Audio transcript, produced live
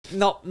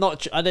not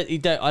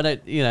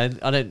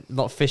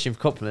fishing for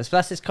compliments, but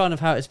that's just kind of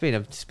how it's been.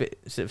 I've just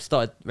sort of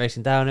started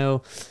racing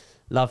downhill,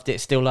 loved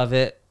it, still love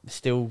it,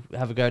 still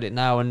have a go at it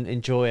now and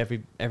enjoy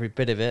every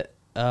bit of it.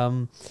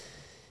 But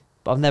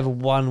I've never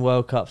won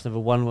World Cups, never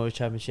won World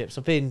Championships.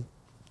 I've been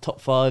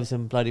top fives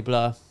and bloody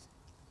blah.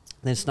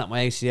 Then snapped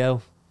my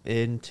ACL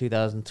in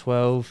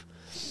 2012.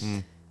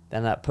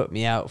 Then that put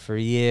me out for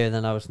a year, and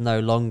then I was no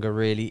longer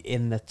really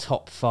in the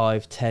top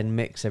 5-10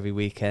 mix every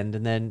weekend.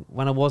 And then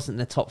when I wasn't in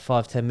the top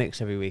 5-10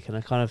 mix every weekend,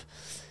 I kind of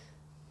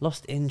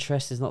lost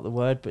interest, is not the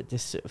word, but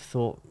just sort of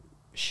thought,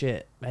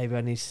 shit, maybe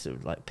I need to sort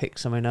of like pick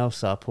something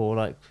else up, or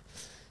like,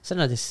 so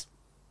then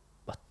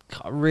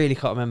I really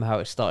can't remember how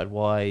it started,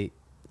 why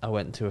I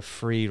went to a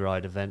free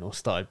ride event or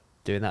started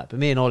doing that. But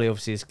me and Ollie,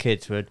 obviously as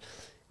kids, would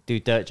do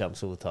dirt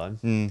jumps all the time.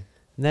 And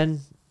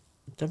then,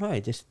 I don't know,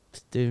 just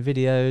doing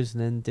videos,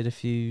 and then did a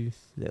few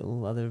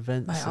little other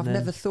events. Mate, I've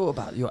never thought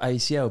about your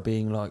ACL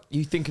being like,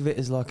 you think of it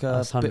as like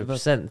a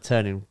 100%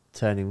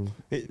 turning.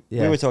 We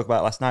were talking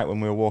about last night when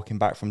we were walking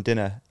back from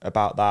dinner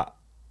about that.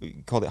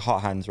 You called it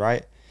hot hands,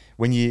 right?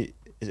 Is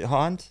it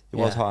hot hands? It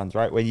was hot hands,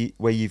 right?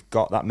 Where you've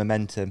got that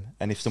momentum,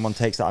 and if someone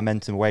takes that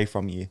momentum away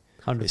from you,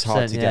 it's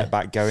hard to get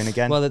back going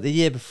again. Well, the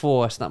year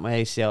before I snapped my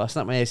ACL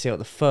at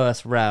the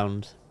first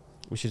round,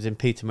 which was in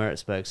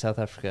Pietermaritzburg, South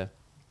Africa.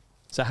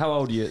 So how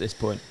old are you at this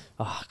point?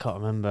 Oh, I can't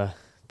remember.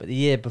 But the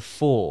year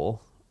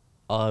before,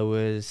 I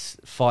was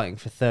fighting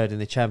for third in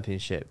the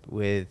championship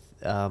with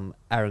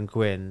Aaron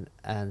Gwynn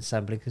and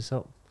Sam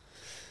Blinkenshop.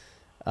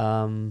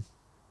 I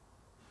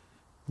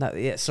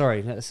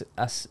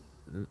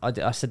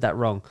said that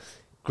wrong.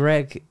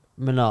 Greg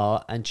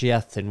Menard and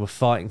Giathan were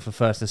fighting for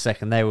first and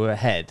second. They were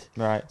ahead.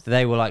 Right. So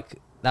they were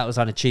like, that was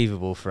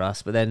unachievable for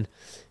us. But then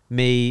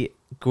me,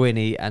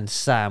 Gwynny and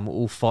Sam were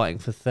all fighting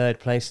for third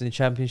place in the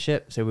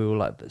championship. So we were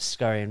like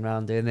scurrying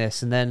around doing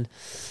this, and then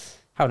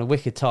having a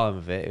wicked time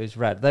of it. It was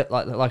rad.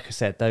 Like I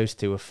said, those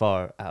two were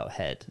far out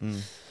ahead.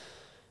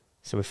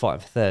 So we're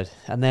fighting for third.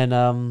 And then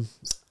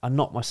I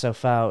knocked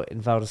myself out in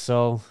Val di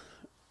Sol,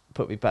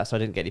 put me back, so I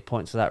didn't get any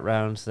points for that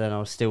round. So then I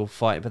was still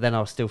fighting, but then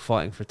I was still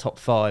fighting for top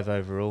 5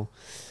 overall.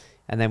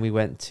 And then we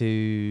went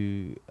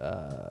to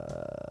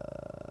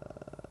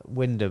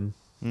Wyndham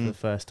for the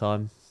first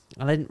time.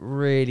 And I didn't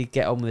really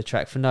get on with the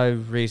track for no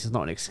reason,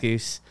 not an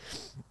excuse.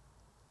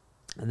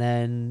 And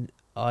then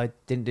I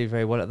didn't do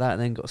very well at that,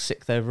 and then got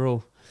 6th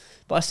overall.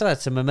 But I still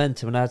had some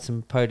momentum, and I had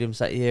some podiums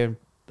that year, and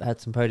I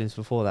had some podiums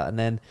before that. And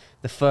then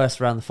the first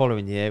round the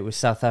following year, it was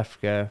South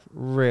Africa,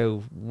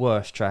 real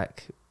worst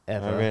track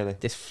ever. Oh, really?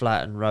 Just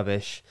flat and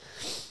rubbish.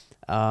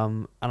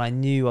 And I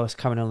knew I was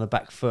coming on the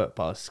back foot,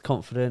 but I was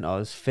confident, I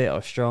was fit, I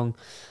was strong.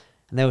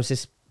 And there was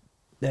this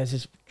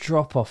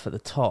drop off at the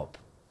top.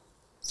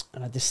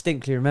 And I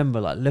distinctly remember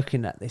like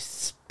looking at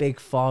this big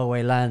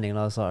faraway landing, and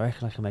I was like, I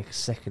reckon I can make a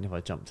second if I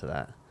jump to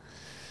that.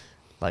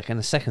 Like, and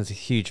a second's a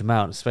huge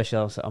amount, especially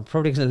I'm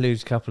probably going to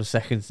lose a couple of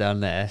seconds down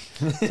there,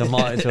 so I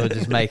might as well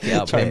just make it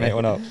up. Try and make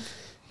one up.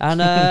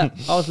 And I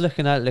was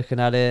looking at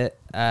it,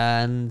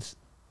 and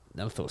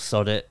I thought,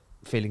 sod it,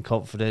 feeling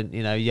confident,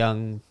 you know,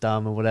 young,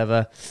 dumb, or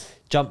whatever.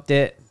 Jumped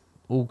it,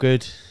 all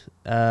good.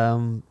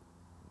 It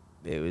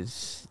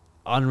was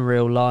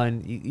unreal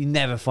line. You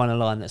never find a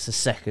line that's a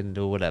second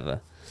or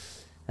whatever.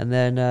 And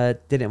then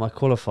did it in my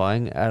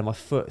qualifying, and my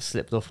foot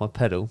slipped off my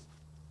pedal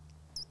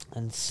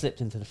and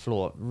slipped into the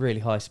floor at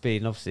really high speed,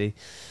 and obviously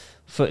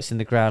foot's in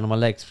the ground and my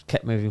legs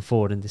kept moving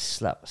forward and just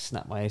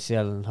snapped my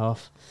ACL in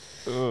half.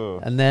 Ugh.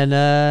 And then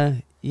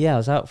I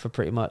was out for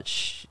pretty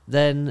much.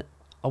 Then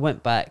I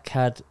went back,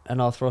 had an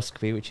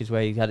arthroscopy, which is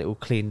where you had it all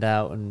cleaned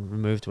out and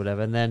removed or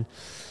whatever, and then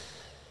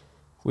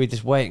we were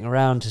just waiting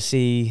around to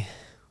see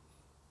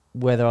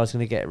whether I was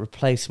going to get a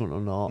replacement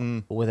or not,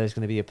 or whether it was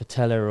going to be a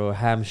patella or a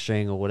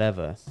hamstring or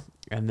whatever.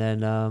 And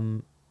then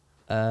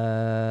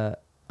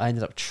I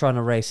ended up trying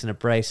to race in a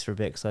brace for a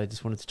bit, because I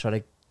just wanted to try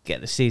to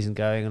get the season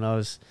going, and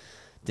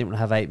didn't want to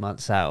have 8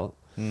 months out,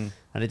 and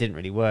it didn't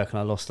really work, and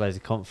I lost loads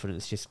of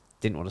confidence, just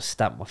didn't want to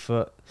stamp my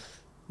foot.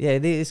 Yeah,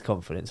 it is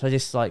confidence. I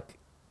just I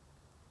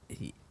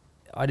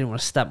didn't want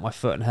to stamp my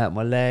foot and hurt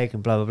my leg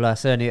and blah blah blah.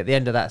 So only at the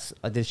end of that,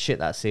 I did shit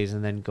that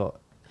season, and then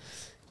got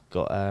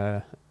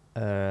a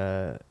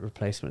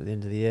replacement at the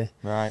end of the year.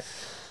 Right.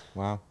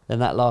 Wow. Then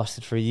that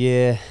lasted for a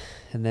year,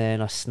 and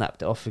then I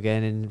snapped it off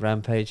again in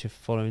Rampage the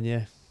following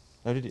year.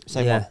 Oh, did you?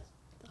 Same one?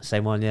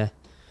 Same one, yeah.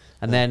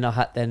 And then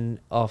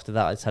after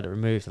that I just had it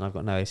removed, and I've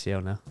got no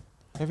ACL now.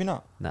 Have you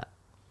not? Nah.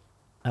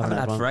 I haven't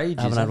had one for ages,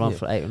 I haven't had have one you?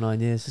 for 8 or 9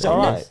 years. Is that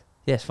right?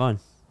 Yeah, it's fine.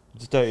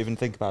 Just don't even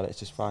think about it. It's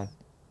just fine.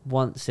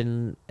 Once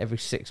in every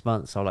 6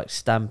 months I'll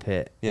stamp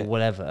it or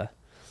whatever,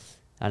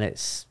 and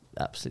it's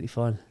absolutely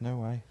fine. No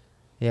way.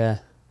 Yeah.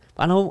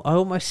 And I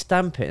almost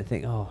stamp it and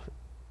think, oh,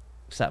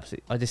 it's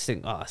absolutely. I just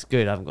think, oh, it's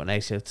good. I haven't got an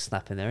ACL to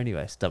snap in there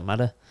anyway. It doesn't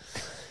matter.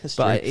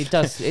 But it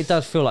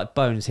does feel like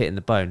bones hitting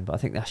the bone. But I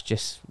think that's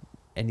just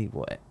it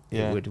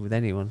would with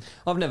anyone.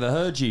 I've never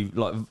heard you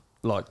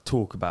like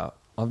talk about.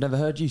 I've never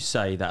heard you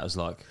say that as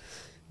like.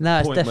 No,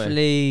 it's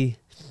definitely.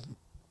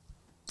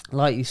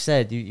 like you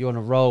said, you're on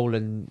a roll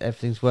and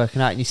everything's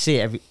working out, and you see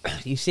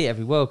it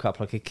every World Cup,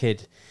 like a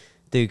kid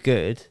do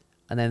good,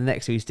 and then the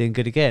next week he's doing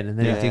good again, and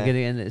then he's doing good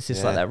again. And it's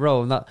just like that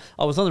roll. And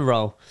I was on the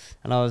roll,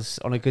 and I was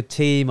on a good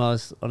team. I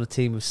was on a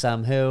team with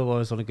Sam Hill. I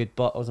was on a good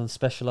bot. I was on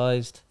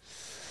Specialised.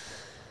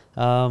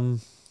 So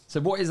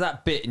what is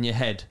that bit in your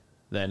head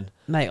then,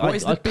 mate?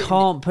 I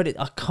can't put it.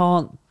 I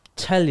can't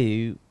tell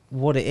you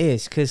what it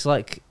is, because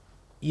like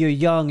you're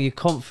young, you're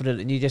confident,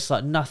 and you're just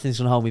like, nothing's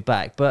gonna hold me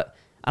back.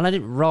 And I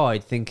didn't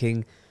ride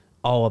thinking,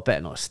 oh, I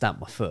better not stamp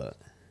my foot.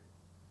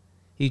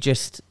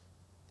 It's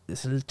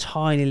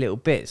tiny little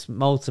bits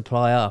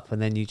multiply up,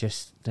 and then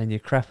you're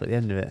crap at the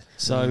end of it.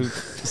 So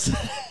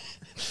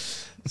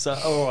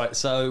all right.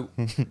 So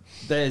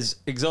there's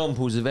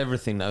examples of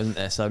everything, though, isn't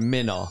there? So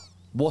Minnar,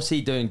 what's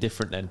he doing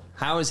different then?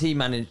 How has he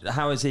managed?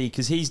 How is he?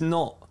 Because he's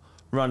not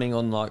running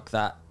on like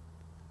that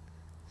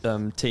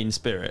teen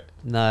spirit.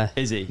 No,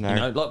 is he? No. You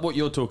know, like what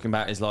you're talking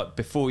about is like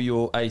before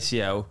your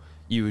ACL,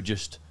 you were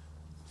just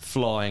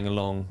flying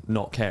along,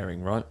 not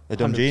caring, right? The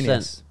dumb 100%.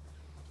 genius.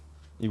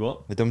 You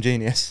what? The dumb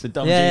genius. The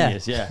dumb Yeah.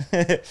 genius, yeah.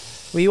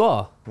 well, you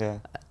are. Yeah.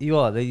 You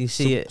are. You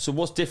see it. So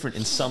what's different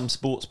in some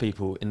sports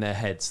people in their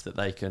heads that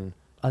they can?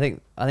 I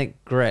think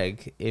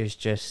Greg is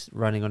just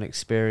running on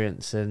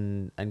experience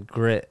and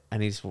grit,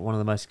 and he's one of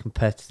the most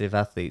competitive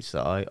athletes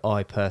that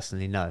I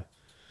personally know.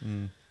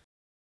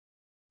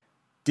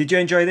 Did you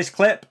enjoy this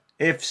clip?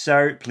 If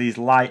so, please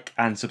like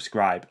and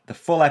subscribe. The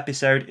full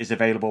episode is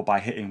available by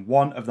hitting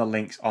one of the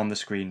links on the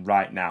screen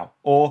right now,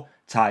 or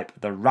type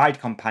The Ride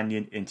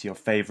Companion into your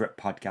favourite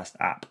podcast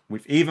app.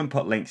 We've even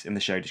put links in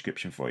the show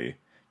description for you.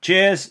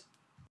 Cheers!